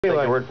Take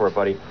your word for it,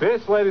 buddy.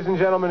 This, ladies and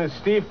gentlemen, is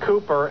Steve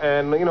Cooper,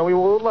 and you know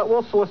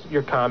we'll solicit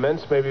your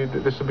comments. Maybe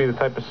this would be the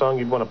type of song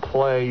you'd want to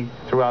play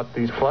throughout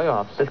these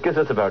playoffs. This gives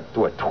us about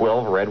what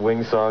 12 Red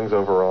Wings songs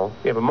overall.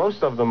 Yeah, but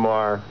most of them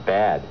are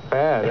bad,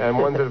 and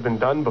ones that have been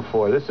done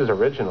before. This is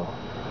original.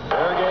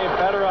 Sergei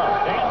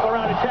Fedorov dance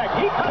around a check.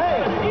 He comes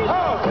in. He's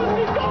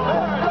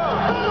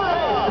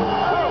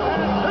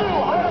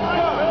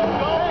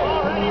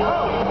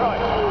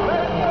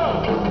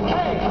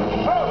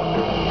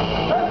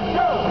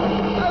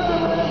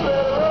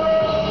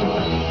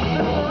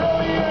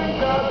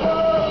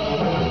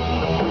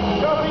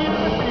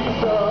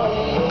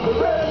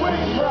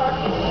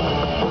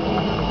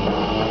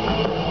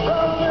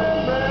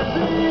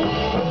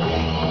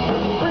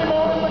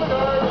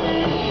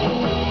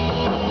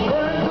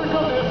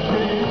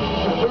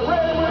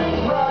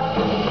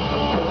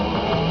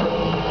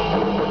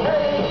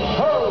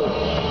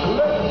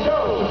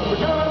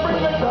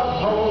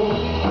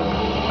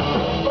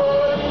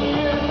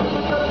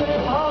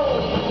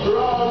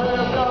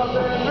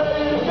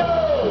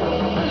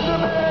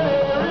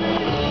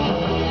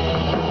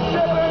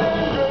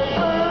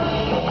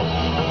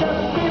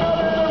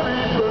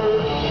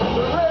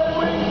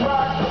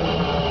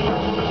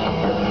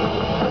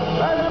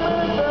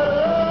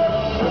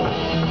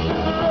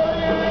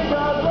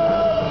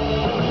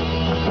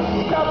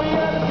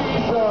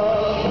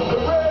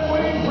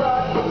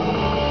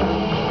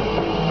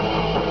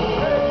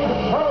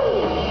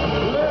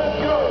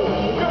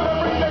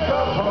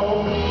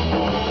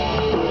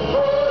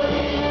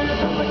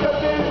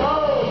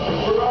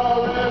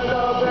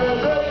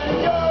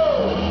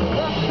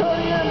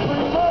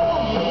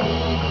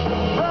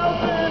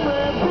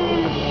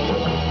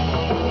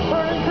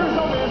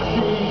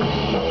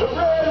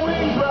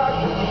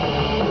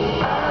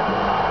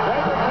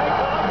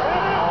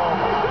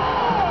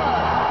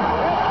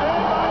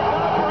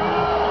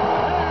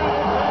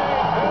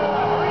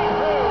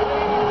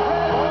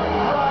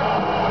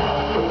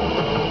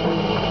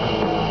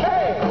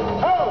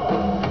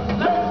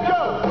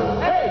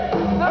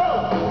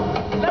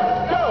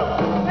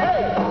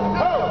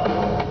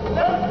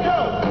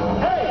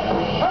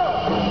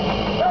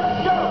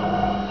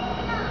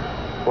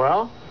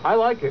Well, I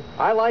like it.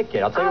 I like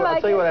it. I'll tell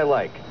you what I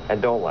like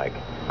and don't like.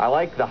 I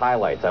like the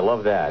highlights. I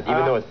love that,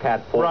 even though it's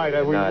Pat Fulton.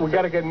 Right.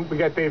 We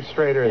got Dave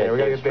Strader in there. We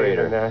got to get Dave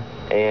in there.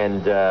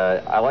 And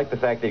I like the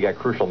fact that you got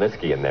Crucial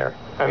Niski in there.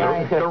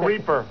 And the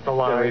Reaper, the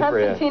line.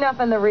 Konstantinov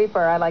and the Reaper.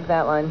 I like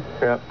that one.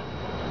 Yep.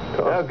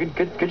 Oh,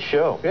 good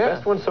show. Yeah.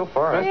 Best one so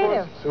far. Best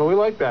one. So we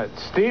like that.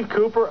 Steve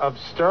Cooper of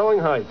Sterling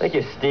Heights. Thank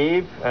you,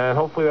 Steve. And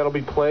hopefully that'll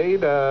be played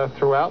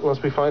throughout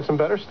unless we find some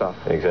better stuff.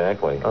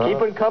 Exactly.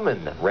 Keep it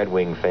coming, Red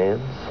Wing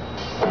fans.